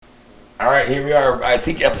right, here we are. I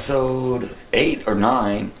think episode 8 or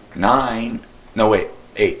 9. 9. No, wait.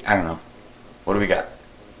 8. I don't know. What do we got?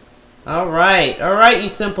 All right, you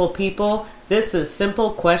simple people. This is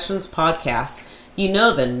Simple Questions Podcast. You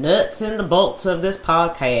know the nuts and the bolts of this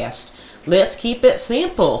podcast. Let's keep it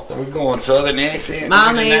simple. So we're going Southern accent.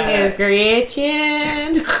 My name is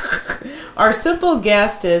Gretchen. Our simple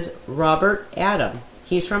guest is Robert Adam.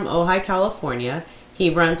 He's from Ojai, California. He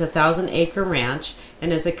runs a 1,000-acre ranch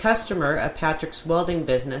and is a customer of Patrick's welding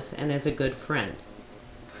business and is a good friend.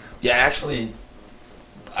 Yeah, actually,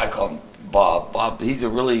 I call him Bob. Bob, he's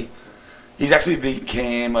actually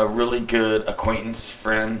became a really good acquaintance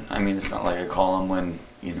friend. I mean, it's not like I call him when,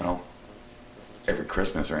 every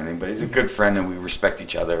Christmas or anything, but he's a good friend and we respect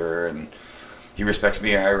each other and he respects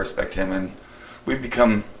me and I respect him and we've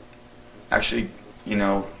become actually,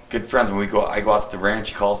 good friends. When I go out to the ranch,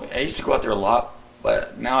 he calls me. I used to go out there a lot,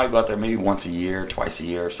 but now I go out there maybe once a year, twice a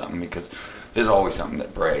year or something because there's always something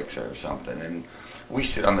that breaks or something. And we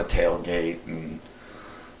sit on the tailgate and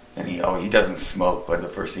he doesn't smoke, but the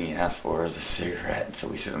first thing he asks for is a cigarette. And so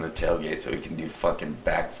we sit on the tailgate so he can do fucking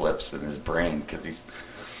backflips in his brain because he's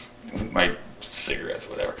my cigarettes,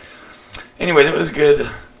 whatever. Anyways, it was a good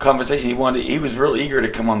conversation. He was real eager to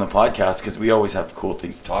come on the podcast because we always have cool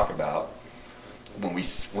things to talk about when we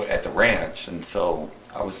at the ranch, and so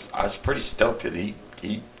I was pretty stoked that he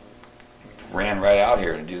ran right out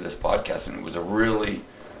here to do this podcast, and it was a really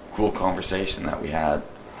cool conversation that we had.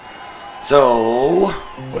 So,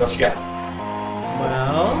 what else you got?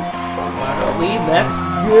 Well, let's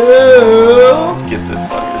go. Let's get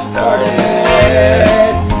this fucker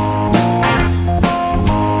started.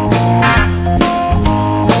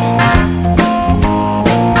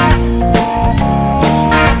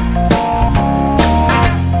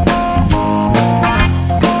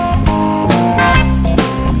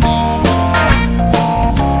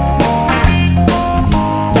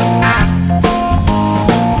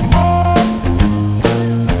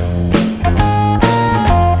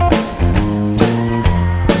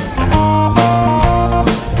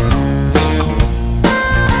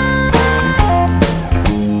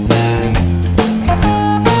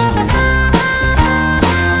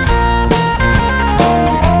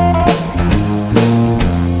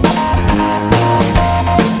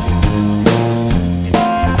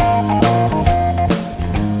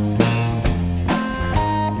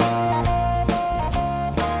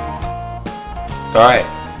 Alright,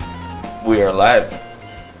 we are live,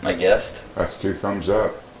 my guest. That's 2 thumbs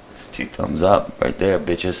up. It's 2 thumbs up right there,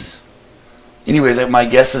 bitches. Anyways, my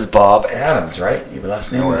guest is Bob Adams, right? Your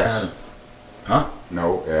last name No is S. Adams. Huh?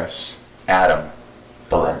 No S. Adam.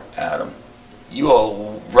 Bob Adam. You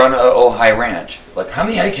all run a Ojai Ranch. Like, how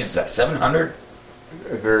many acres is that? 700?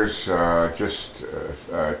 There's just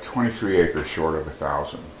 23 acres short of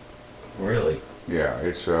 1,000. Really? Yeah,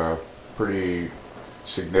 it's a pretty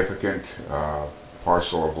significant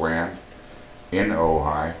parcel of land in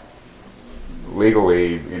Ojai,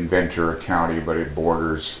 legally in Ventura County, but it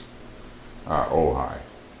borders Ojai.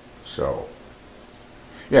 So,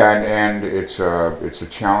 yeah, and it's a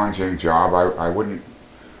challenging job. I wouldn't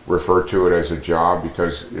refer to it as a job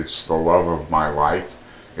because it's the love of my life.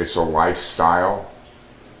 It's a lifestyle.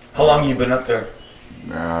 How long you been up there?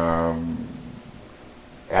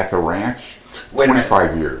 At the ranch, Wait a minute.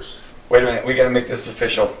 25 years. Wait a minute, we gotta make this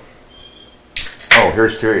official. Oh,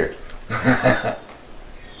 here's to you. A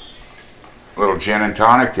little gin and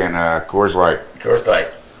tonic and Coors Light. Coors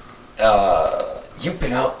Light. You've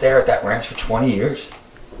been out there at that ranch for 20 years?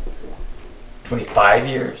 25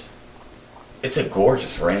 years? It's a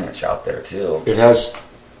gorgeous ranch out there, too. It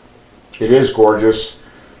is gorgeous.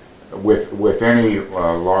 With any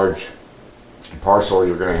large parcel,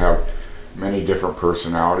 you're going to have many different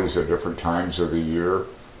personalities at different times of the year.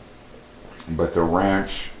 But the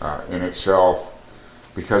ranch in itself,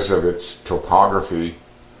 because of its topography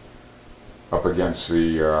up against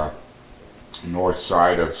the north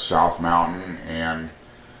side of South Mountain and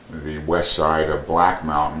the west side of Black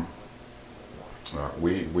Mountain,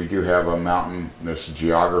 we do have a mountainous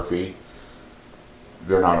geography.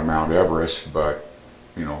 They're not a Mount Everest, but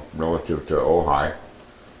relative to Ojai,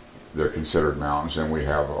 they're considered mountains, and we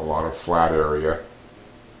have a lot of flat area.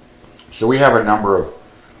 So we have a number of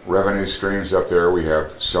revenue streams up there. We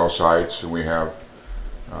have cell sites, and we have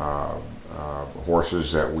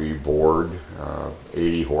horses that we board,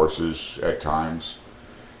 80 horses at times,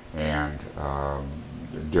 and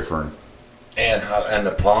different. And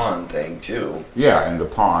the pond thing too. Yeah, and the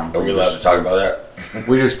pond. Are we allowed to talk about that?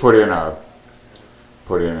 We just put in a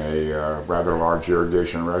rather large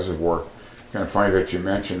irrigation reservoir. Kind of funny that you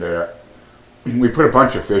mentioned that. We put a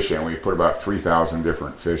bunch of fish in. We put about 3,000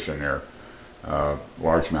 different fish in there.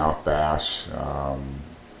 largemouth bass,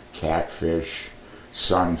 catfish,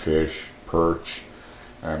 sunfish, perch.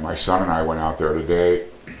 My son and I went out there today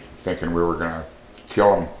thinking we were going to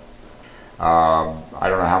kill them. I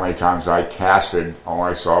don't know how many times I casted. All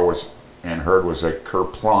I saw was and heard was a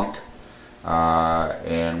kerplunk.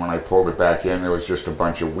 And when I pulled it back in, there was just a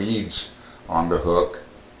bunch of weeds on the hook.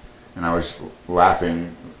 And I was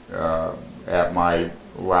laughing at my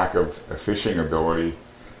lack of fishing ability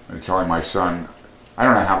and telling my son, I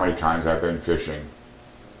don't know how many times I've been fishing.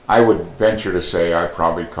 I would venture to say I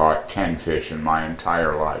probably caught 10 fish in my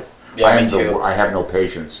entire life. Yeah, me too. I have no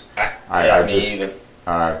patience. I just, you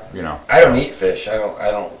know. I don't eat fish. I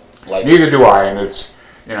don't like. Neither do I, and it's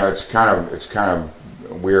kind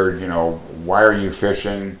of weird. You know, why are you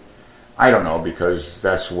fishing? I don't know, because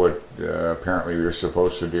that's what apparently you're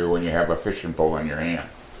supposed to do when you have a fishing pole in your hand.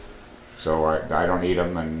 So I don't eat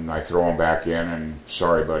them, and I throw them back in. And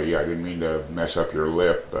sorry, buddy, I didn't mean to mess up your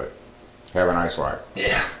lip, but have a nice life.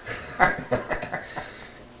 Yeah.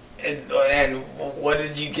 And what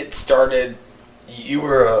did you get started? You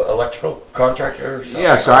were an electrical contractor or something?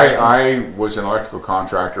 Yes, I was an electrical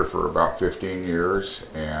contractor for about 15 years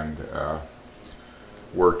and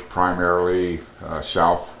worked primarily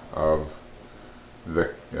south of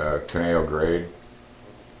the Caneo grade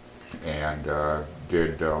and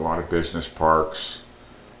did a lot of business parks,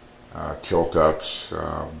 tilt-ups,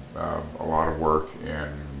 a lot of work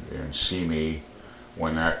in Simi.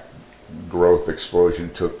 When that growth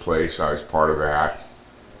explosion took place, I was part of that.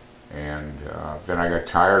 And then I got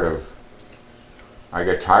tired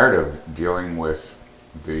of dealing with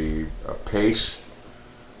the pace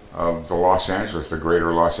of the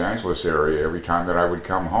greater Los Angeles area. Every time that I would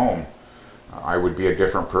come home, I would be a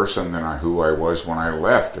different person than who I was when I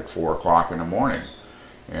left at 4 o'clock in the morning.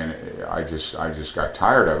 And I just got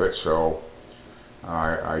tired of it, so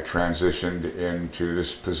I transitioned into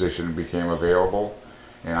this position and became available.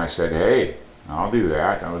 And I said, hey, I'll do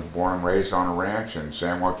that. I was born and raised on a ranch in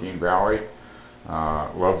San Joaquin Valley.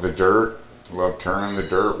 Love the dirt, love turning the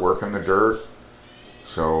dirt, working the dirt.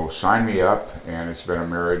 So sign me up, and it's been a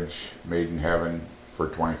marriage made in heaven for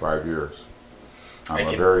 25 years. I'm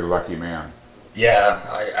a very lucky man. Yeah,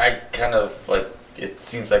 I kind of like, it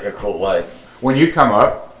seems like a cool life. When you come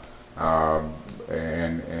up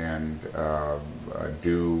and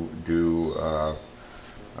do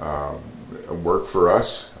work for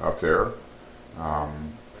us up there,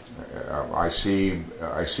 I see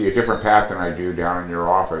a different path than I do down in your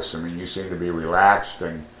office. I mean, you seem to be relaxed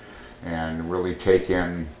and really take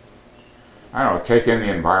in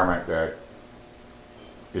the environment that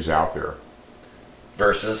is out there.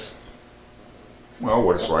 Versus? Well,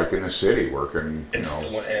 what it's like in the city, working, When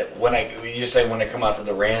you say when I come out to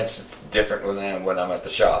the ranch, it's different than when I'm at the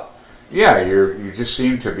shop. Yeah, you just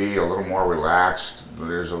seem to be a little more relaxed.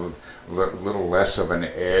 There's a little less of an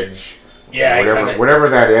edge. Yeah, whatever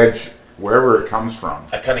that edge, wherever it comes from.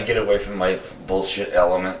 I kind of get away from my bullshit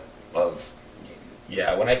element of.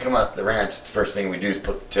 Yeah, when I come out to the ranch, the first thing we do is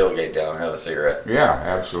put the tailgate down and have a cigarette. Yeah,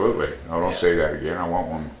 absolutely. Oh, don't say that again. I want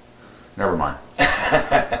one. Never mind.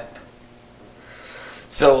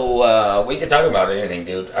 So we can talk about anything,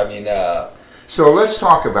 dude. I mean, so let's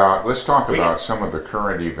talk about some of the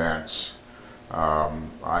current events.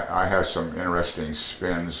 I have some interesting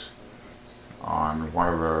spins on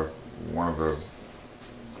one of the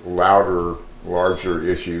larger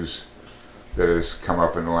issues that has come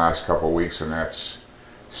up in the last couple of weeks, and that's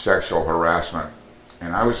sexual harassment.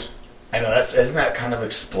 And I know isn't that kind of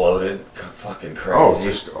exploded? Fucking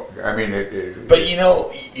crazy. Oh, But you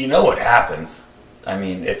know what happens. I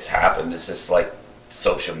mean, it's happened. It's just like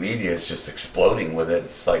social media is just exploding with it.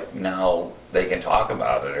 It's like now they can talk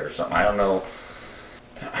about it or something. I don't know.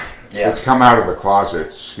 Yeah, it's come out of the closet.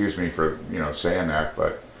 Excuse me for saying that,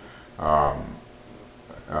 but I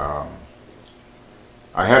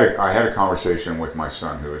had a conversation with my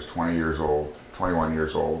son, who is 21 years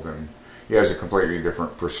old, and he has a completely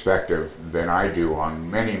different perspective than I do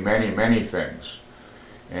on many, many, many things.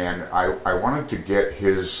 And I wanted to get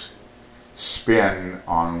his spin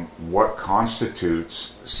on what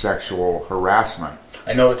constitutes sexual harassment.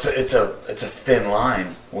 I know it's a thin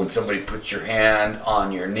line when somebody puts your hand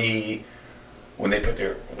on your knee. When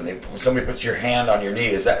somebody puts your hand on your knee,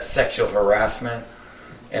 is that sexual harassment?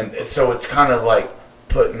 And so it's kind of like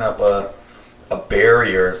putting up a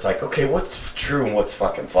barrier. It's like, okay, what's true and what's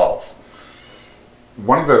fucking false?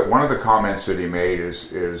 One of the comments that he made is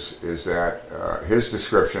that his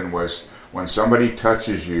description was when somebody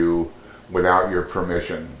touches you without your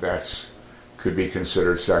permission, could be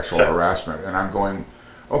considered sexual harassment. And I'm going,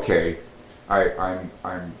 okay,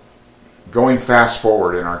 I'm going fast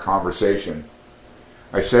forward in our conversation,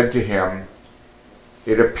 I said to him,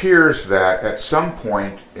 it appears that at some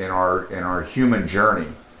point in our human journey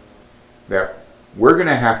that we're going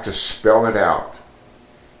to have to spell it out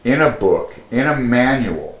in a book, in a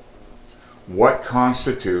manual, what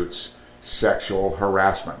constitutes sexual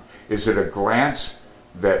harassment. Is it a glance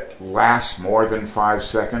that lasts more than 5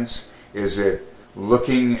 seconds? Is it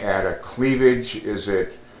looking at a cleavage? Is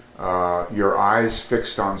it your eyes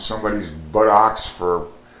fixed on somebody's buttocks for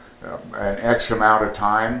an X amount of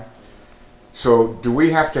time? So do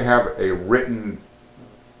we have to have a written,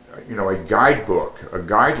 a guidebook, a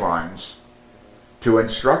guidelines to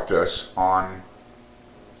instruct us on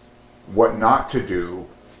what not to do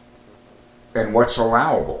and what's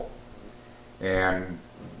allowable? And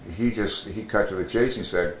he cut to the chase and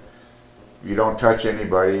said, you don't touch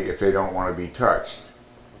anybody if they don't want to be touched.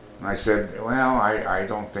 And I said, well, I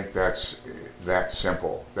don't think that's that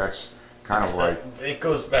simple. That's kind of like... It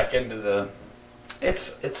goes back into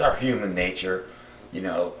it's our human nature.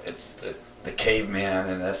 It's the caveman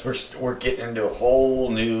and us. We're getting into a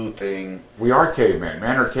whole new thing. We are cavemen.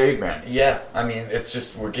 Men are cavemen. Yeah. I mean, it's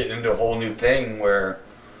just we're getting into a whole new thing where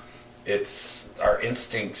it's our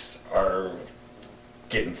instincts are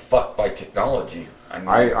getting fucked by technology. I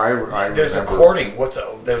mean, there's a courting.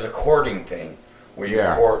 There's a courting thing where you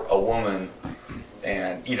court a woman,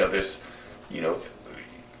 and there's,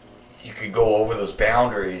 you could go over those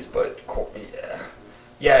boundaries, but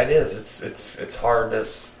it is. It's hard to.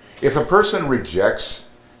 If a person rejects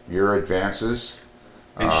your advances,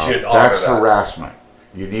 then you should honor that's that. harassment.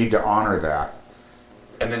 You need to honor that,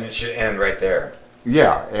 and then it should end right there.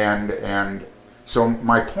 Yeah, and so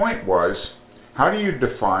my point was, how do you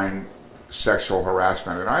define sexual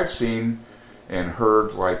harassment? And I've seen and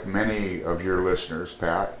heard, like many of your listeners,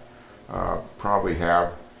 Pat, probably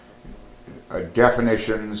have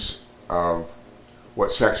definitions of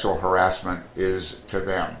what sexual harassment is to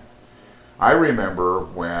them. I remember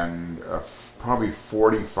when, probably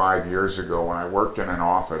 45 years ago, when I worked in an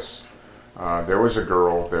office, there was a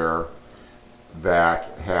girl there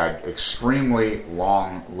that had extremely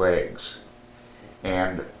long legs.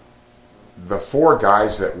 And the 4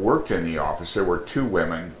 guys that worked in the office, there were 2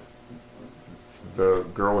 women, the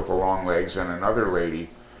girl with the long legs and another lady,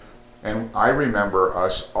 and I remember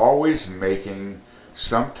us always making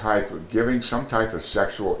giving some type of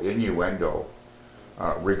sexual innuendo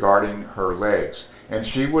regarding her legs, and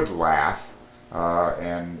she would laugh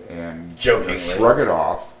and jokingly shrug it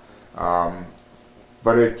off,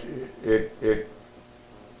 but it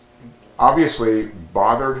obviously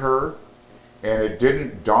bothered her, and it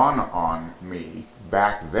didn't dawn on me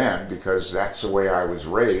back then, because that's the way I was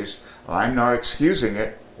raised. I'm not excusing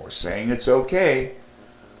it or saying it's okay,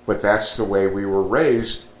 but that's the way we were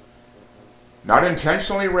raised. Not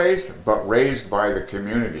intentionally raised, but raised by the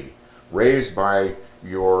community, raised by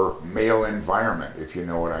your male environment, if you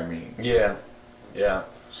know what I mean. Yeah, yeah.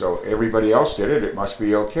 So everybody else did it, it must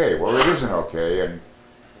be okay. Well, it isn't okay, and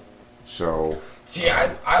so... See,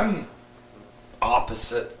 I'm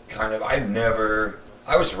opposite, kind of.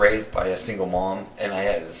 I was raised by a single mom, and I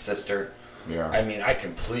had a sister. Yeah. I mean, I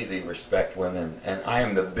completely respect women, and I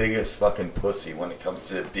am the biggest fucking pussy when it comes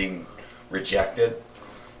to being rejected.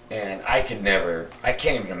 And I can't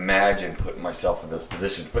even imagine putting myself in those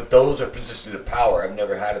positions. But those are positions of power. I've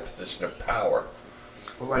never had a position of power.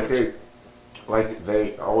 Well, like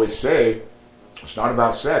they always say, it's not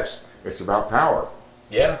about sex, it's about power.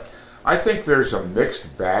 Yeah. I think there's a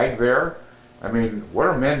mixed bag there. I mean, what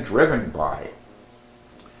are men driven by?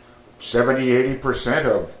 70-80%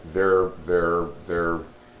 of their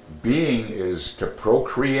being is to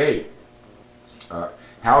procreate.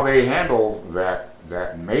 How they handle that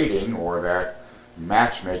mating or that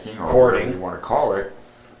matchmaking or courting, whatever you want to call it,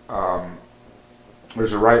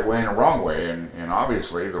 there's a right way and a wrong way, and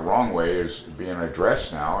obviously the wrong way is being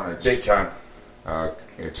addressed now, and it's big time.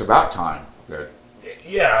 It's about time that.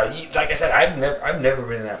 Yeah, like I said, I've never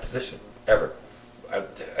been in that position ever.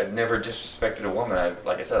 I've never disrespected a woman.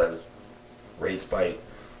 Like I said, I was raised by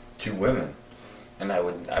 2 women, and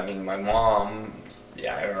my mom.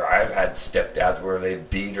 Yeah, I've had stepdads where they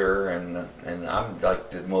beat her, and I'm like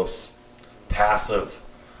the most passive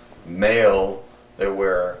male that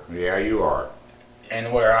where. Yeah, you are.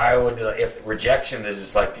 And where I would, if rejection is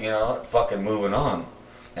just like, fucking moving on,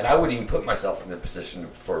 and I wouldn't even put myself in the position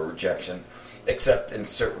for rejection, except in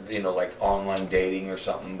certain, like online dating or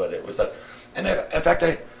something. But it was like, and in fact,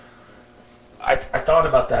 I thought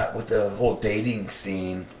about that with the whole dating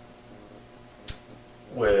scene.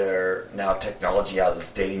 Where now technology has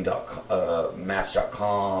this dating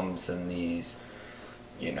match.coms and these,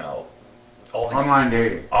 all these Online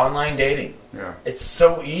dating. Online dating. Yeah. It's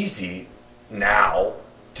so easy now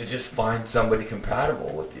to just find somebody compatible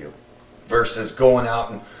with you versus going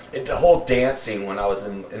out and the whole dancing. When I was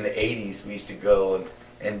in the 80s, we used to go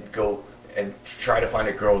and go and try to find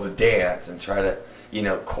a girl to dance and try to,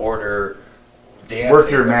 court her, dance.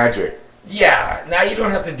 Work your magic. Yeah, now you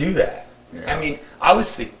don't have to do that. Yeah. I mean, I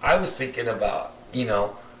was thinking about,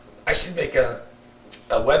 I should make a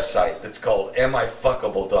website that's called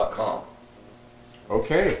amifuckable.com.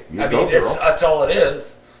 Okay, girl. That's all it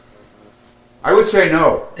is. I would say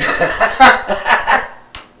no.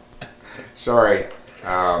 Sorry.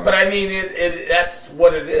 But I mean, that's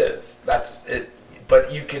what it is. That's it.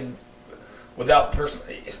 But you can,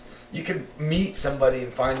 you can meet somebody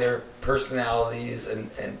and find their personalities and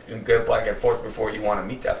go back and forth before you want to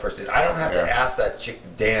meet that person. I don't have to ask that chick to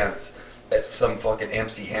dance at some fucking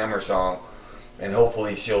MC Hammer song, and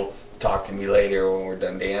hopefully she'll talk to me later when we're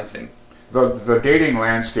done dancing. The dating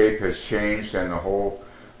landscape has changed, and the whole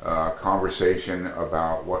conversation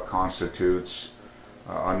about what constitutes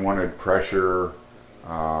unwanted pressure.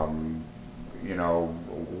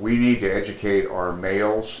 We need to educate our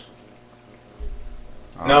males.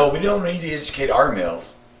 No, we don't need to educate our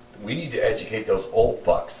males. We need to educate those old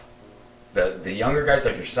fucks. The younger guys,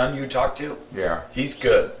 like your son you talk to, he's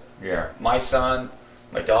good. Yeah. My son,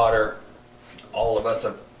 my daughter, all of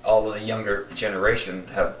the younger generation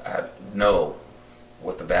know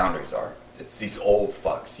what the boundaries are. It's these old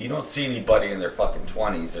fucks. You don't see anybody in their fucking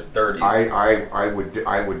 20s or 30s.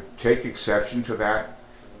 I would take exception to that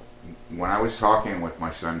when I was talking with my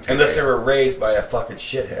son today. Unless they were raised by a fucking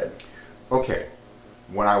shithead. Okay.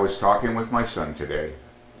 When I was talking with my son today,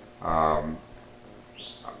 I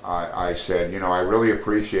said, I really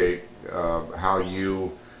appreciate how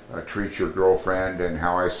you treat your girlfriend and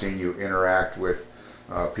how I've seen you interact with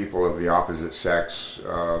people of the opposite sex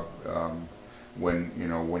when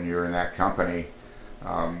you're in that company.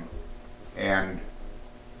 And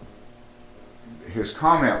his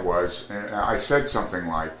comment was, and I said something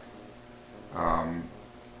like,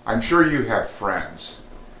 I'm sure you have friends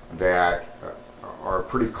that are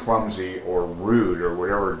pretty clumsy or rude or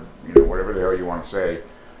whatever the hell you want to say.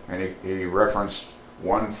 And he referenced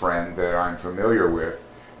one friend that I'm familiar with,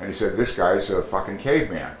 and he said, this guy's a fucking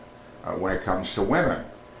caveman when it comes to women.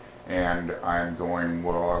 And I'm going,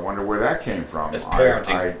 well, I wonder where that came from. It's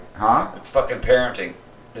parenting. It's fucking parenting.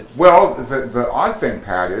 Well, the odd thing,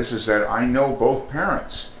 Pat, is that I know both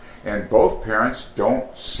parents, and both parents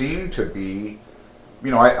don't seem to be,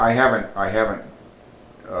 I haven't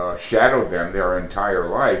shadowed them their entire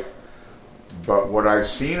life, but what I've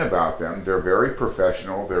seen about them, they're very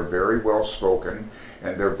professional, they're very well spoken,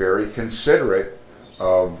 and they're very considerate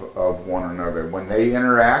of one another. When they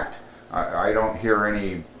interact, I don't hear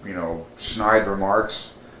any snide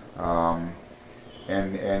remarks, and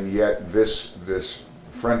yet this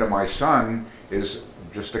friend of my son is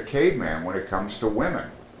just a caveman when it comes to women.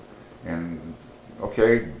 And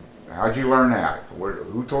okay, how'd you learn that?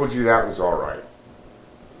 Who told you that was all right?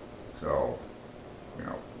 So,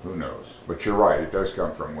 who knows? But you're right, it does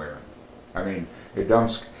come from women. I mean, it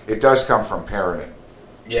does come from parenting.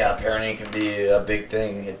 Yeah, parenting can be a big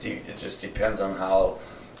thing. It just depends on how,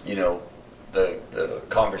 the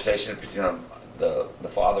conversation between the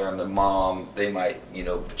father and the mom. They might,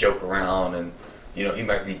 joke around, and he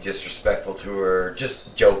might be disrespectful to her,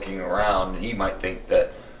 just joking around. He might think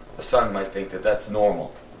that the son might think that that's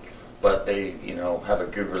normal, but they, have a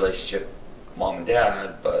good relationship, mom and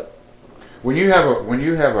dad. But when you have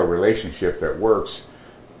a relationship that works,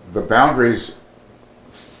 the boundaries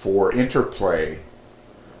for interplay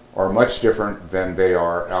are much different than they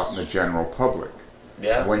are out in the general public.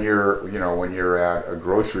 Yeah. When you're at a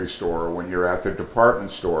grocery store, or when you're at the department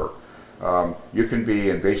store, you can be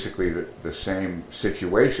in basically the same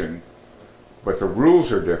situation, but the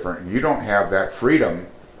rules are different. You don't have that freedom.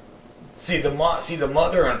 See, the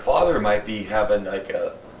mother and father might be having like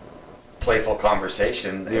a playful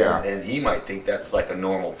conversation, and he might think that's like a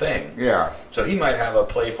normal thing. Yeah. So he might have a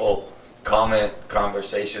playful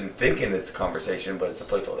conversation, thinking it's a conversation, but it's a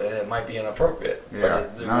playful, and it might be inappropriate. Yeah.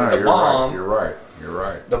 But the mom, You're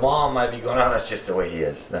right. The mom might be going, "Oh, that's just the way he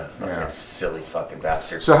is." That fucking silly fucking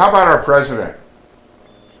bastard. So how about our president?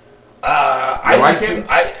 I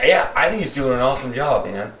think he's doing an awesome job,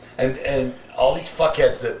 man. And all these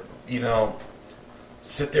fuckheads that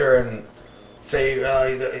sit there and say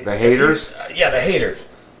the haters. The haters.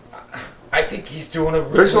 I think he's doing a.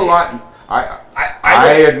 There's a lot.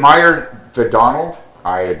 I admire the Donald.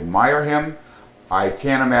 I admire him. I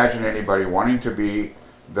can't imagine anybody wanting to be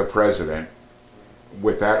the president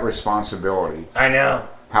with that responsibility. I know.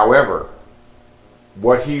 However,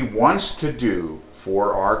 what he wants to do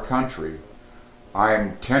for our country,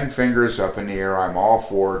 I'm 10 fingers up in the air. I'm all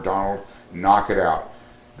for Donald. Knock it out.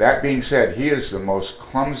 That being said, he is the most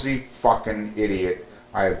clumsy fucking idiot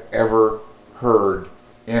I've ever heard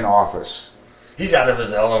in office. He's out of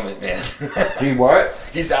his element, man. He what?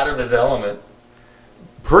 He's out of his element.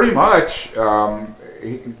 Pretty much.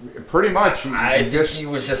 Pretty much. I think he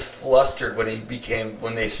was just flustered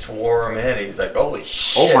when they swore him in. He's like, holy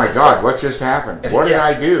shit. Oh my God, what just happened? What did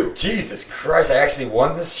I do? Jesus Christ, I actually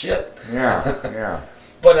won this shit. Yeah.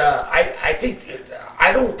 But I think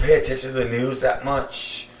I don't pay attention to the news that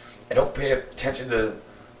much. I don't pay attention to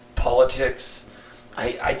politics.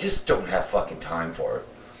 I just don't have fucking time for it.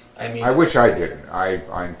 I mean, I wish I didn't.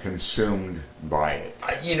 I'm consumed by it.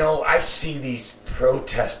 I see these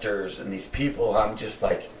protesters and these people. I'm just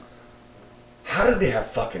like, how do they have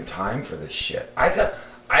fucking time for this shit? I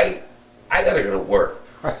gotta go to work.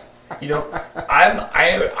 I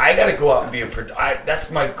gotta go out and be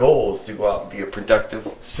that's my goal, is to go out and be a productive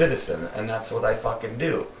citizen, and that's what I fucking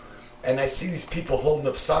do. And I see these people holding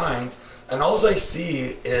up signs, and all I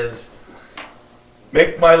see is,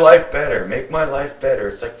 make my life better, make my life better.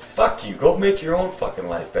 It's like, fuck you, go make your own fucking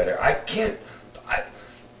life better.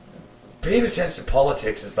 Paying attention to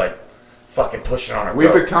politics is like fucking pushing on a rope.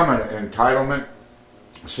 We've become an entitlement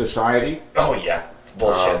society. Oh yeah, it's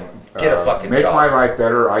bullshit. Get a fucking make job. my life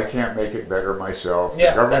better. I can't make it better myself.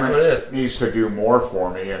 Yeah, the government that's what it is. Needs to do more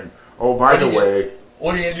for me. And by the way,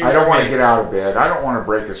 what do you do? I don't want to get out of bed. I don't want to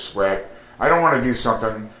break a sweat. I don't want to do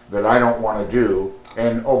something that I don't want to do.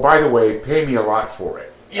 And by the way, pay me a lot for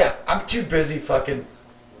it. Yeah, I'm too busy fucking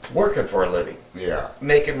working for a living. Yeah,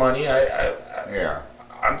 making money. Yeah.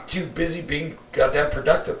 I'm too busy being goddamn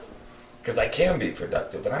productive, because I can be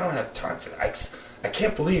productive, but I don't have time for that. I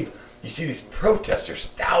can't believe you see these protesters,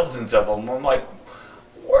 thousands of them. I'm like,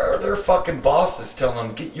 where are their fucking bosses telling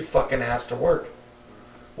them, get your fucking ass to work?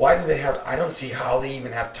 Why do they have? I don't see how they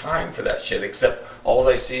even have time for that shit, except all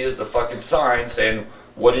I see is the fucking sign saying,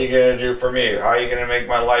 what are you going to do for me? How are you going to make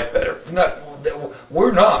my life better?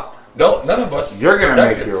 We're not. No, none of us. You're going to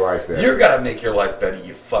make your life better. You're going to make your life better,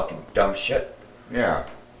 you fucking dumb shit. Yeah.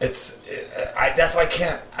 That's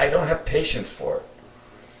why I don't have patience for it.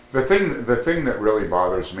 The thing that really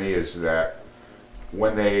bothers me is that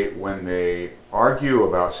when they argue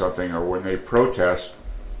about something or when they protest,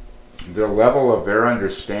 the level of their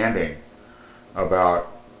understanding about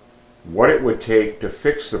what it would take to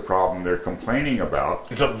fix the problem they're complaining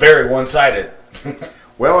about. It's a very one-sided.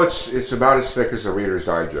 Well, it's about as thick as a Reader's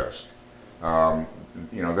Digest.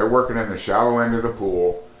 They're working in the shallow end of the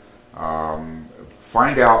pool.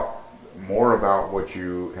 Find out more about what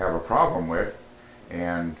you have a problem with,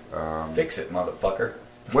 and fix it, motherfucker.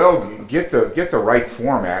 Well, get the right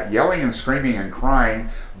format. Yelling and screaming and crying,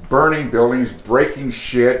 burning buildings, breaking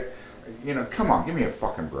shit. Come on, give me a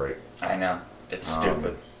fucking break. I know, it's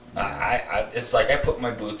stupid. It's like I put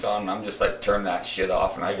my boots on and I'm just like, turn that shit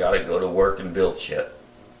off, and I gotta go to work and build shit,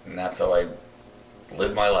 and that's how I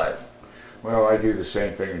live my life. Well, I do the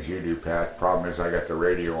same thing as you do, Pat. Problem is, I got the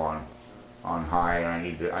radio on high, and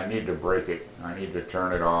I need to break it. I need to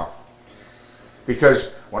turn it off, because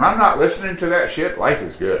when I'm not listening to that shit, life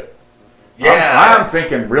is good. Yeah, I'm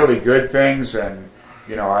thinking really good things, and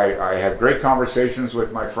I have great conversations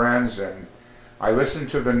with my friends, and I listen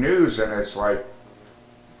to the news, and it's like,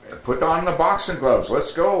 put on the boxing gloves,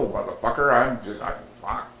 let's go, motherfucker. I'm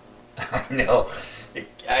fuck. I know.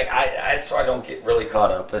 That's why I don't get really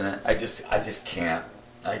caught up in it. I just can't.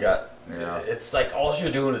 It's like all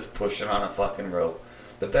you're doing is pushing on a fucking rope.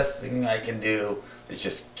 The best thing I can do is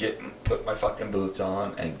just put my fucking boots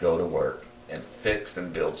on and go to work and fix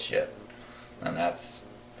and build shit. And that's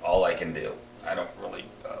all I can do. I don't really...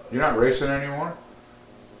 You're not racing anymore?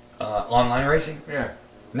 Online racing? Yeah.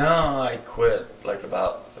 No, I quit like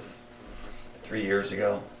about 3 years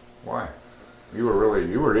ago. Why? You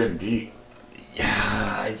were in deep.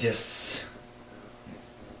 Yeah,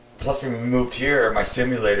 plus when we moved here, my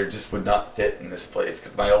simulator just would not fit in this place,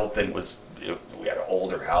 because my old thing was, we had an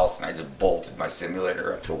older house, and I just bolted my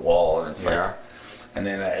simulator up to a wall, and it's and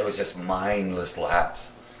then it was just mindless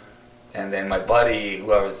laps. And then my buddy,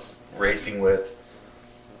 who I was racing with,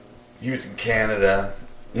 he was in Canada,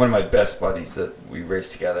 one of my best buddies that we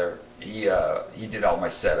raced together. He did all my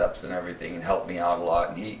setups and everything and helped me out a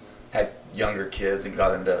lot, and he had younger kids and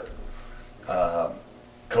got into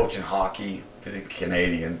coaching hockey, because he's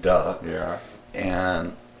Canadian, duh. Yeah.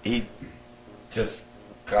 And he just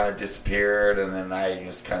kind of disappeared, and then I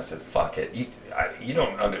just kind of said, fuck it. You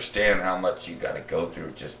don't understand how much you got to go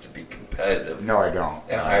through just to be competitive. No, I don't.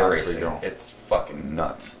 And iRacing, it's fucking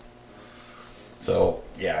nuts. So,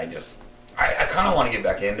 yeah, I kind of want to get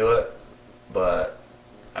back into it, but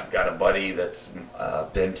I've got a buddy that's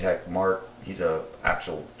Bentech Mark. He's a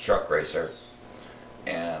actual truck racer,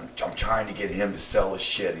 and I'm trying to get him to sell his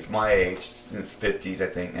shit. He's my age, since 50s, I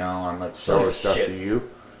think now. I'm like, Sell his stuff to you?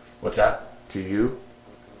 What's that? To you?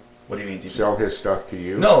 What do you mean? Sell his stuff to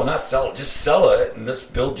you? No, not sell it. Just sell it, and let's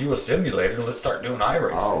build you a simulator, and let's start doing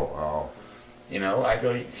iRacing. Oh. You know, I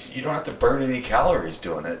go, you don't have to burn any calories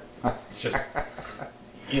doing it. It's just,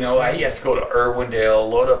 you know, he has to go to Irwindale,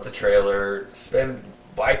 load up the trailer,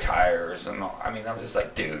 buy tires, and I mean, I'm just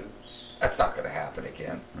like, dude, that's not going to happen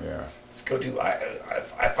again. Yeah. Let's go do.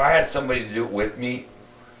 If I had somebody to do it with me,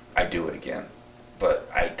 I'd do it again. But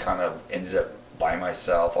I kind of ended up by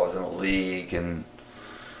myself. I was in a league, and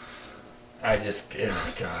I just,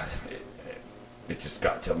 oh God, it just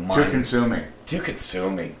got to mind. Too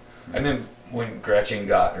consuming. And then when Gretchen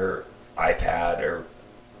got her iPad, or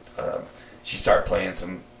she started playing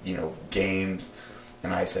some, you know, games,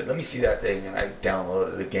 and I said, let me see that thing, and I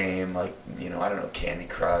downloaded a game, like, you know, I don't know, Candy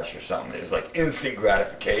Crush or something. It was like instant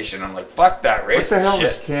gratification. I'm like, fuck that racing shit. What the hell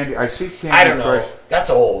is Candy? I see Candy Crush. I don't know.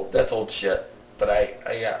 That's old shit. But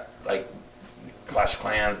I like Clash of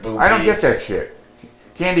Clans, Boo. I don't get that shit.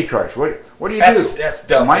 Candy Crush. What do you do? That's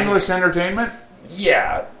dumb. Mindless entertainment?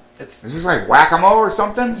 Yeah. Is this like Whack-A-Mole or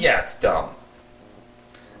something? Yeah, it's dumb.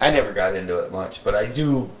 I never got into it much, but I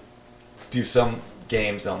do some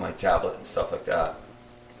games on my tablet and stuff like that.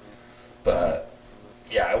 But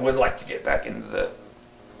yeah, I would like to get back into the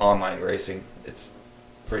online racing. It's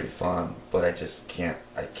pretty fun, but I just can't.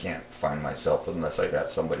 I can't find myself unless I got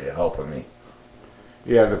somebody to help me.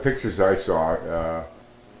 Yeah, the pictures I saw,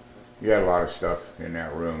 you had a lot of stuff in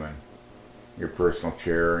that room, and your personal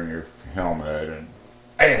chair and your helmet, and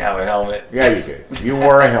I didn't have a helmet. yeah, you did. You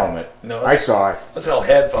wore a helmet. No, I saw it. Let's all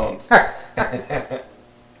headphones. But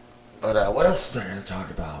what else is there going to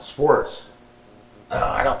talk about? Sports.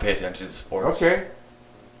 I don't pay attention to sports. Okay.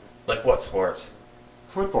 Like what sports?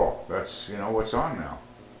 Football. That's what's on now.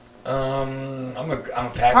 I'm a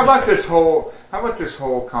Packers How about fan. this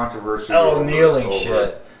whole controversy? Kneeling over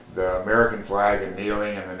shit. The American flag and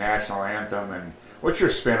kneeling and the national anthem, and what's your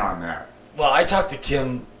spin on that? Well, I talked to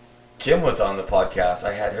Kim. Kim was on the podcast.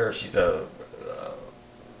 I had her. She's a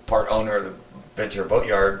part owner of the Ventura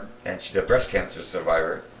Boatyard, and she's a breast cancer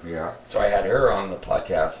survivor. Yeah. So I had her on the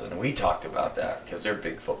podcast, and we talked about that because they're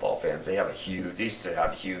big football fans. They used to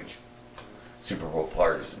have huge Super Bowl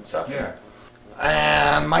parties and stuff. Yeah.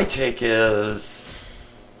 And my take is,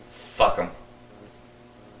 fuck them.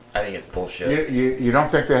 I think it's bullshit. You don't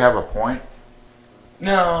think they have a point?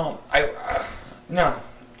 No, I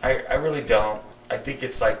really don't. I think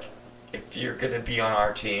it's like, if you're going to be on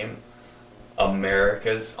our team,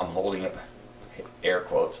 America's, I'm holding up air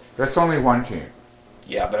quotes. That's only one team.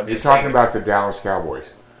 Yeah, but I'm You're just talking saying, about the Dallas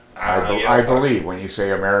Cowboys. I fuck. believe when you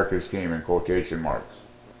say America's team in quotation marks.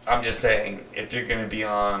 I'm just saying, if you're going to be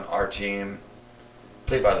on our team,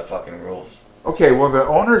 play by the fucking rules. Okay, well, the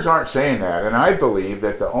owners aren't saying that, and I believe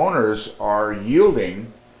that the owners are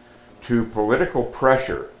yielding to political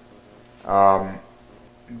pressure.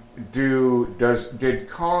 Did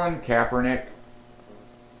Colin Kaepernick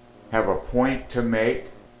have a point to make?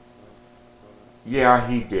 Yeah,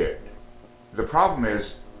 he did. The problem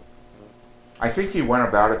is, I think he went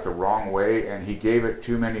about it the wrong way, and he gave it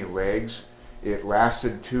too many legs. It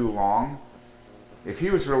lasted too long. If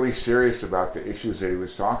he was really serious about the issues that he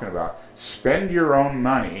was talking about, spend your own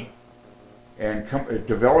money and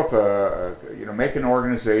develop make an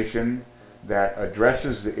organization that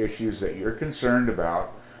addresses the issues that you're concerned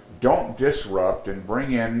about. Don't disrupt and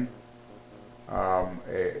bring in.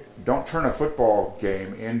 Don't turn a football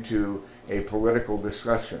game into a political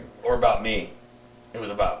discussion. Or about me. It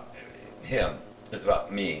was about him. It was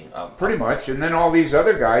about me. Pretty much. And then all these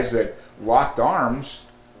other guys that locked arms.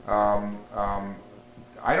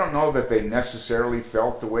 I don't know that they necessarily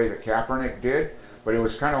felt the way that Kaepernick did, but it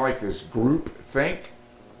was kind of like this group think.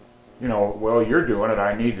 Well, you're doing it,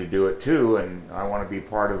 I need to do it too, and I want to be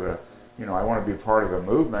part of the, I want to be part of the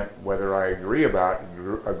movement, whether I agree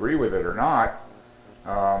with it or not.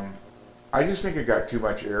 I just think it got too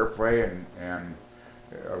much airplay, and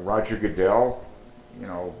Roger Goodell,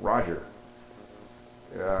 Roger,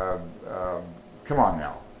 come on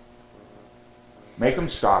now, make them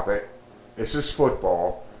stop it. This is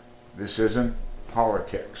football. This isn't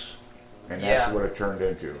politics. And that's what it turned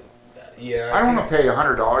into. Yeah. I don't want to pay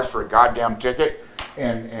 $100 for a goddamn ticket,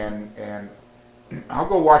 and I'll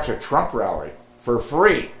go watch a Trump rally for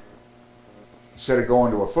free instead of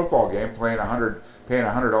going to a football game, paying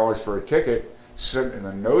 $100 for a ticket, sit in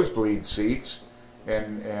the nosebleed seats,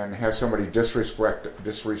 and have somebody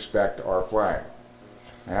disrespect our flag.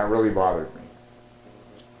 That really bothered me.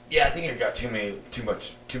 Yeah, I think it got too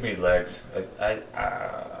many legs.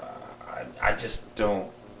 I just don't.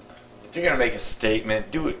 If you're gonna make a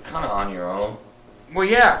statement, do it kind of on your own. Well,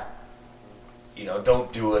 yeah. You know,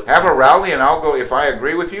 don't do it. Have a rally, and I'll go. If I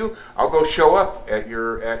agree with you, I'll go show up at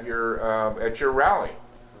your rally.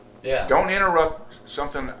 Yeah. Don't interrupt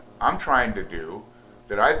something I'm trying to do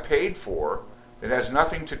that I paid for that has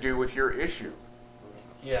nothing to do with your issue.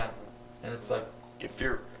 Yeah, and it's like if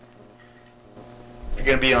you're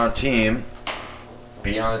gonna be on a team,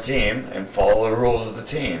 be on the team and follow the rules of the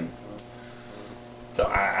team. So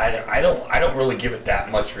I don't really give it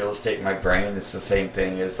that much real estate in my brain. It's the same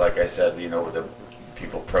thing as, like I said, you know, with the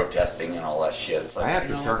people protesting and all that shit. It's like, I have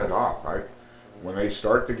to turn it off. When they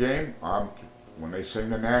start the game, when they sing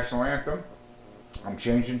the national anthem, I'm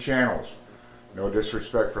changing channels. No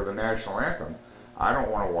disrespect for the national anthem. I don't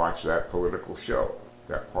want to watch that political show,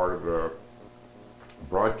 that part of the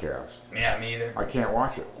broadcast. Yeah, me either. I can't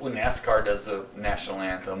watch it. When NASCAR does the national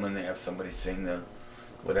anthem and they have somebody sing the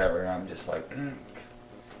whatever, I'm just like,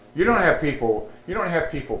 You don't have people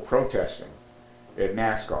protesting at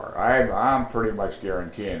NASCAR. I'm pretty much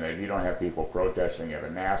guaranteeing that you don't have people protesting at a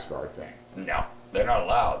NASCAR thing. No, they're not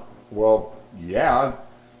allowed. Well, yeah,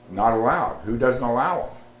 not allowed. Who doesn't allow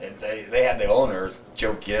them? And they had the owners,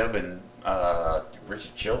 Joe Gibb and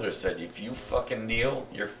Richard Childress, said, if you fucking kneel,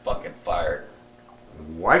 you're fucking fired.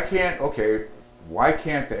 Why can't the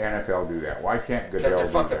NFL do that? Why can't Goodell do that? Because they're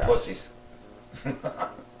fucking pussies.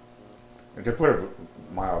 To put it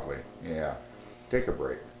mildly, yeah. Take a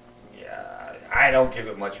break. Yeah, I don't give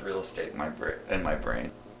it much real estate in my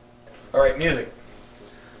brain. All right, music.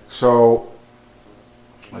 So,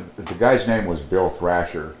 the guy's name was Bill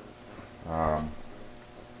Thrasher,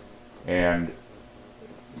 and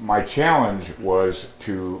my challenge was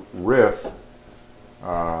to riff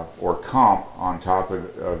or comp on top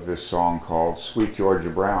of this song called Sweet Georgia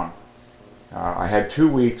Brown. I had 2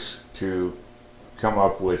 weeks to come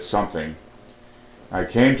up with something. I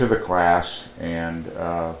came to the class, and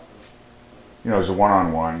it was a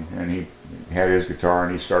one-on-one, and he had his guitar,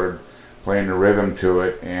 and he started playing the rhythm to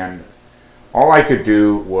it, and all I could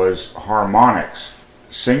do was harmonics,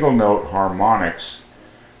 single note harmonics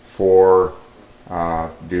for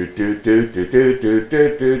do do do do do do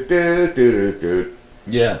do do do do do.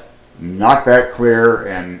 Yeah. Not that clear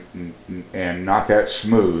and not that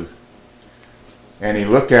smooth. And he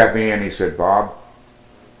looked at me and he said, "Bob,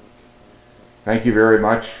 thank you very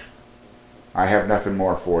much. I have nothing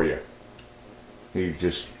more for you." He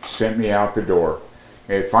just sent me out the door.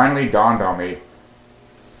 It finally dawned on me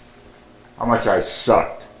how much I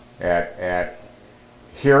sucked at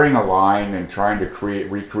hearing a line and trying to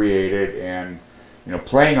recreate it, and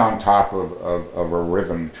playing on top of a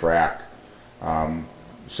rhythm track.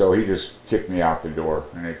 So he just kicked me out the door,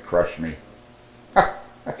 and it crushed me.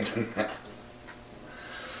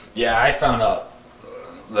 Yeah, I found out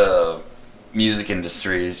the music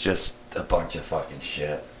industry is just a bunch of fucking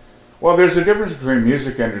shit. Well, there's a difference between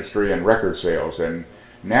music industry and record sales, and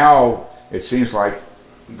now it seems like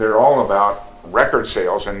they're all about record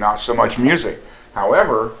sales and not so much music.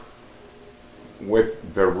 However,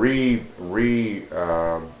 with the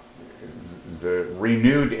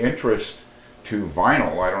renewed interest to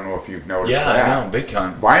vinyl, I don't know if you've noticed that. Yeah, I know, big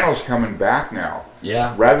time. Vinyl's coming back now.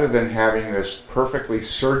 Yeah. Rather than having this perfectly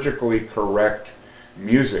surgically correct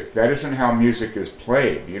music. That isn't how music is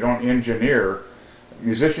played. You don't engineer.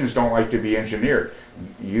 Musicians don't like to be engineered.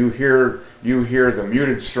 You hear the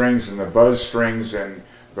muted strings and the buzz strings and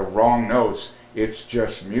the wrong notes. It's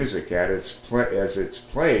just music as it's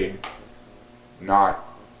played, not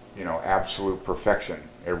absolute perfection.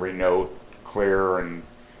 Every note clear, and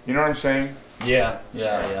you know what I'm saying? Yeah.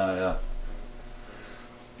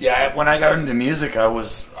 Yeah, when I got into music, I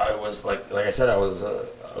was like I said, I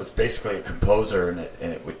was basically a composer, and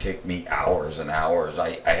it would take me hours and hours.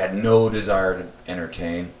 I had no desire to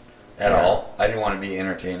entertain at all. I didn't want to be an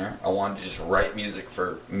entertainer. I wanted to just write music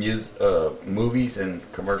for movies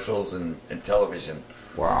and commercials and television.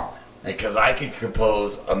 Wow. Because I could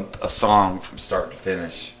compose a song from start to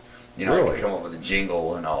finish. Really? I could come up with a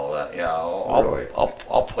jingle and all that. Yeah, Really?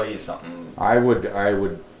 I'll play you something. I would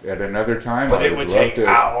at another time. But it would would love take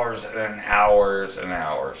hours and hours and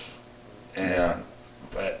hours. And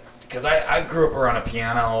but because I grew up around a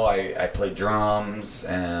piano, I played drums,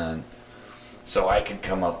 and so I could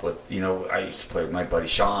come up with I used to play with my buddy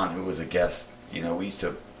Sean, who was a guest. We used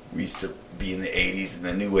to be in the 80s in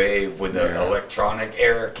the new wave when the electronic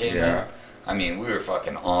era came in. I mean, we were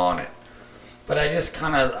fucking on it. But I just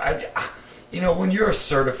kind of, when you're a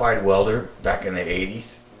certified welder back in the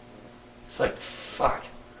 80s, it's like, fuck.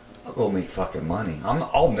 I'll go make fucking money.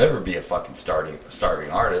 I'll never be a fucking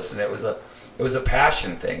starving artist. And it was a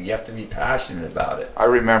passion thing. You have to be passionate about it. I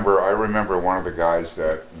remember one of the guys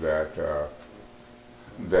that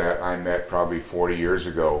I met probably 40 years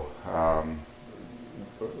ago.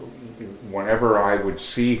 Whenever I would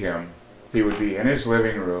see him, he would be in his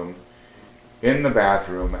living room, in the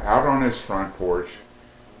bathroom, out on his front porch,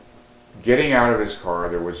 getting out of his car.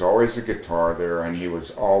 There was always a guitar there, and he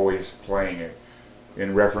was always playing it.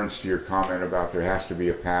 In reference to your comment about there has to be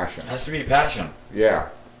a passion. Has to be passion. Yeah,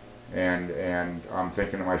 and I'm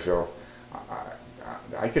thinking to myself,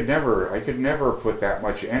 I could never put that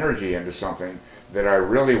much energy into something that I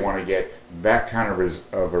really want to get that kind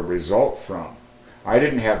of a result from. I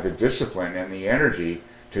didn't have the discipline and the energy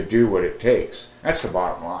to do what it takes. That's the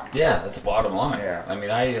bottom line. Yeah, that's the bottom line. Yeah. I mean,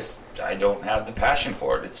 I don't have the passion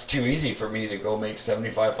for it. It's too easy for me to go make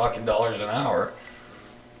 $75 fucking an hour.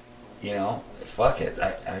 You know, fuck it.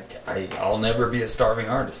 I'll never be a starving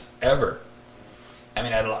artist ever. I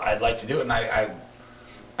mean, I'd like to do it, and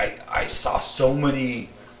I saw so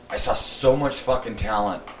much fucking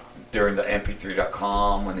talent during the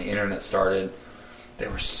MP3.com when the internet started. There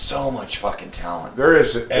was so much fucking talent. There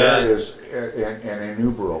is an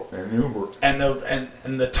innumerable. And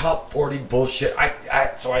the top 40 bullshit. I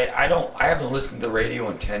haven't listened to the radio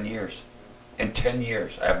in 10 years. In 10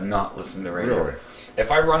 years, I have not listened to the radio. Really? If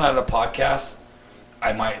I run out of podcasts,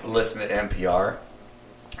 I might listen to NPR,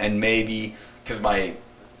 and maybe because my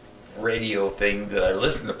radio thing that I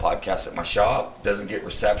listen to podcasts at my shop doesn't get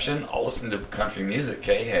reception, I'll listen to country music.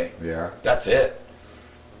 Hey, yeah, that's it.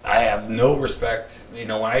 I have no respect. You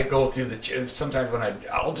know, when I go through sometimes when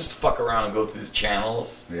I'll just fuck around and go through the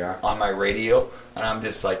channels on my radio, and I'm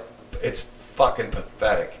just like, it's fucking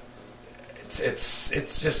pathetic.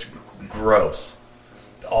 It's just gross.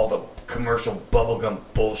 All the commercial bubblegum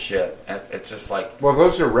bullshit. And it's just like... Well,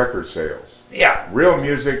 those are record sales. Yeah. Real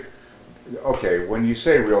music... Okay, when you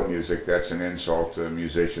say real music, that's an insult to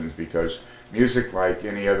musicians because music, like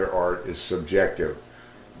any other art, is subjective.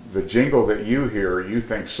 The jingle that you hear, you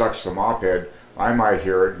think sucks the mop head. I might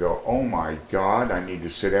hear it and go, oh my God, I need to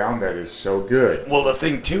sit down. That is so good. Well, the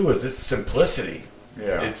thing, too, is it's simplicity.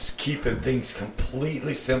 Yeah. It's keeping things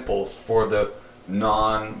completely simple for the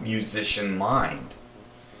non-musician mind.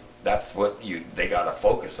 That's what they got to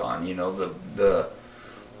focus on. You know, the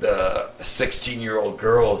 16-year-old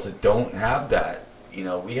girls that don't have that. You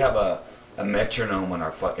know, we have a metronome in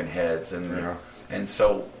our fucking heads, and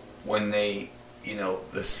so when they, you know,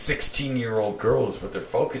 the 16-year-old girls, what they're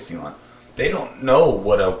focusing on, they don't know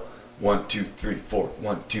what a 1 2 3 4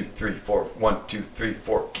 1 2 3 4 1 2 3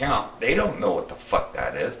 4 count. They don't know what the fuck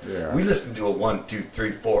that is. Yeah. We listen to a 1 2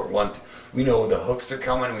 3 4 1 2. We know the hooks are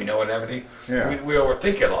coming. We know everything. Yeah. We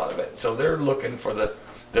overthink a lot of it. So they're looking for that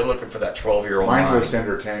 12-year-old mindless mind.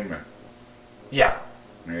 Entertainment. Yeah.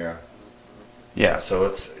 Yeah. Yeah. So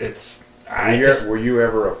it's. Were you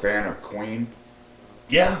ever a fan of Queen?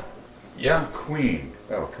 Yeah. Yeah. Queen.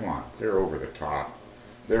 Oh, come on. They're over the top.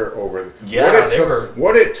 They're over. Yeah.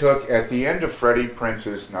 What it took at the end of Freddie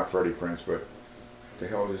Prince's, not Freddie Prince, but what the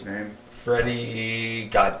hell is his name? Freddie.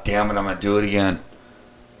 God damn it! I'm gonna do it again.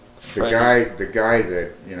 The guy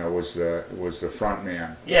that was the front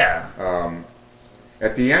man. Yeah.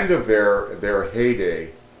 At the end of their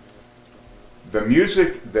heyday, the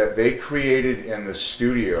music that they created in the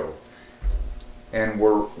studio and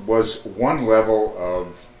was one level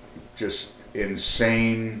of just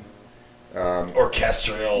insane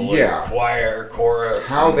orchestral, yeah, choir, chorus.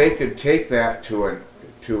 How they could take that to an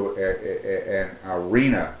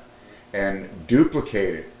arena and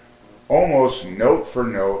duplicate it almost note for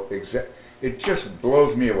note. It just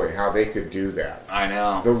blows me away how they could do that. I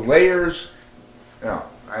know. The layers. No,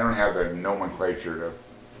 I don't have the nomenclature to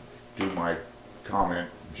do my comment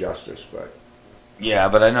justice, but yeah,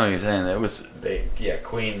 but I know what you're saying.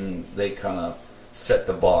 Queen. They kind of set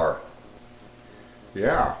the bar.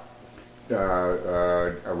 Yeah.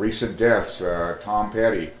 A recent deaths. Tom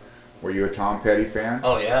Petty. Were you a Tom Petty fan?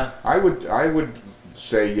 Oh yeah. I would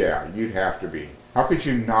say yeah. You'd have to be. How could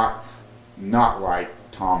you not like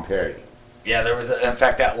Tom Petty? Yeah, there was, in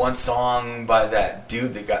fact, that one song by that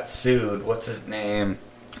dude that got sued. What's his name?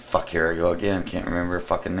 Fuck, here I go again. Can't remember her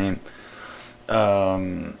fucking name.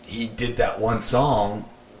 He did that one song.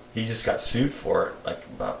 He just got sued for it, like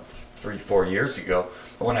about 3-4 years ago.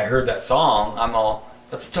 But when I heard that song, I'm all,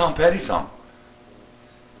 that's a Tom Petty song.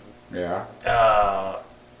 Yeah.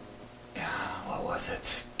 What was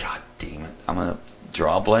it? God damn it. I'm going to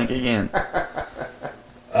draw a blank again.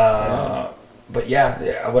 But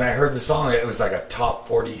yeah, when I heard the song, it was like a top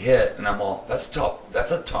 40 hit, and I'm all, that's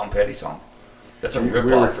a Tom Petty song. That's a we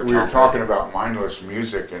rip-off for were Tom talking Petty. about mindless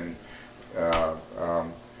music, and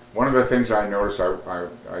one of the things I noticed,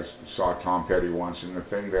 I saw Tom Petty once, and the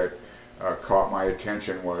thing that caught my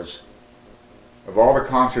attention was, of all the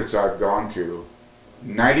concerts I've gone to,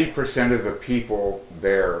 90% of the people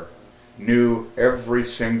there knew every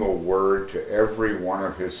single word to every one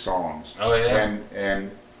of his songs. Oh, yeah.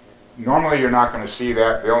 And normally you're not going to see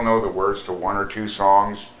that. They'll know the words to one or two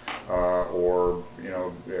songs, or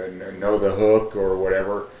know the hook or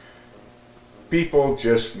whatever. People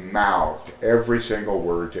just mouthed every single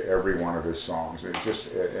word to every one of his songs. It's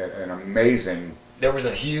just an amazing. There was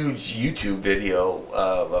a huge YouTube video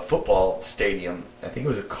of a football stadium. I think it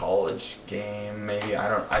was a college game, maybe.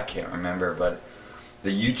 I can't remember, but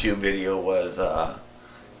the YouTube video was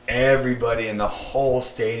everybody in the whole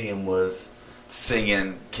stadium was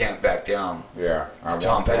singing "Can't Back Down." Yeah, to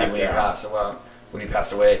Tom Petty when he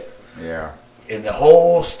passed away. Yeah. And the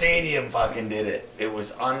whole stadium fucking did it. It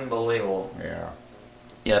was unbelievable. Yeah.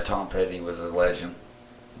 Yeah, Tom Petty was a legend.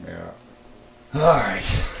 Yeah. All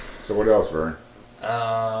right. So what else, Vern?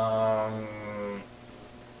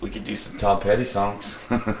 We could do some Tom Petty songs.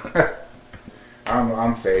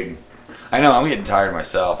 I'm fading. I know, I'm getting tired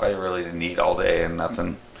myself. I really didn't eat all day and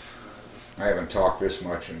nothing. I haven't talked this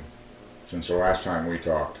much since the last time we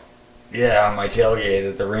talked. Yeah, on my tailgate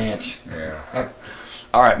at the ranch. Yeah.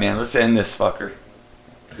 All right, man, let's end this fucker.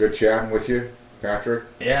 Good chatting with you, Patrick.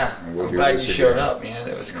 Yeah, And we'll I'm do glad you this showed again. up, man.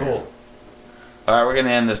 It was cool. All right, we're going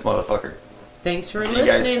to end this motherfucker. Thanks for See you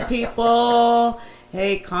guys. listening, people.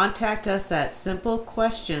 Hey, contact us at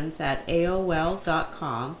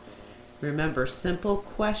simplequestions@aol.com. Remember, Simple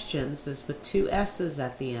Questions is with 2 S's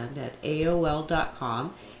at the end at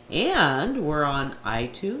AOL.com. And we're on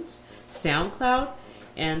iTunes, SoundCloud,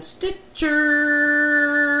 and Stitcher.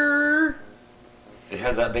 It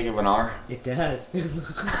has that big of an R? It does.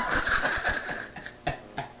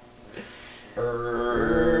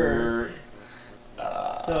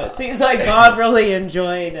 So it seems like Bob really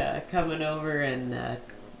enjoyed coming over and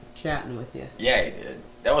chatting with you. Yeah, he did.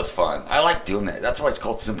 That was fun. I like doing that. That's why it's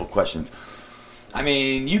called Simple Questions. I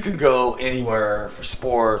mean, you can go anywhere for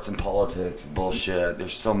sports and politics and bullshit.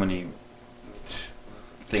 There's so many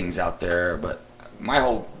things out there, but my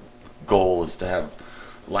whole goal is to have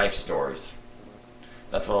life stories.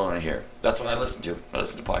 That's what I want to hear. That's what I listen to. I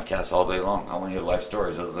listen to podcasts all day long. I want to hear life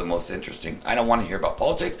stories. Those are the most interesting. I don't want to hear about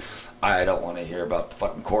politics. I don't want to hear about the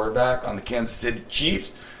fucking quarterback on the Kansas City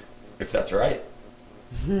Chiefs, if that's right.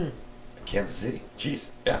 Kansas City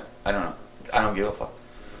Chiefs. Yeah, I don't know. I don't give a fuck.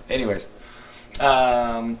 Anyways.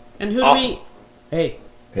 And who awesome. do we...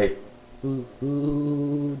 Hey.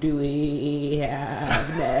 Who do we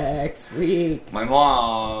have next week? My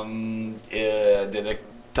mom did a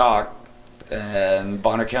talk in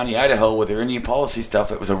Bonner County, Idaho, with her Indian policy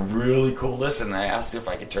stuff. It was a really cool listen. I asked her if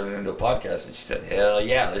I could turn it into a podcast, and she said, hell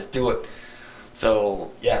yeah, let's do it.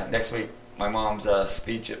 So, yeah, next week, my mom's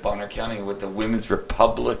speech at Bonner County with the Women's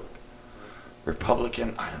Republican,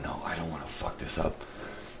 I don't know, I don't want to fuck this up,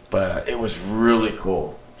 but it was really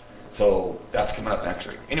cool. So, that's coming up next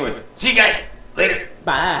week. Anyways, see you guys. Later.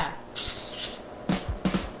 Bye.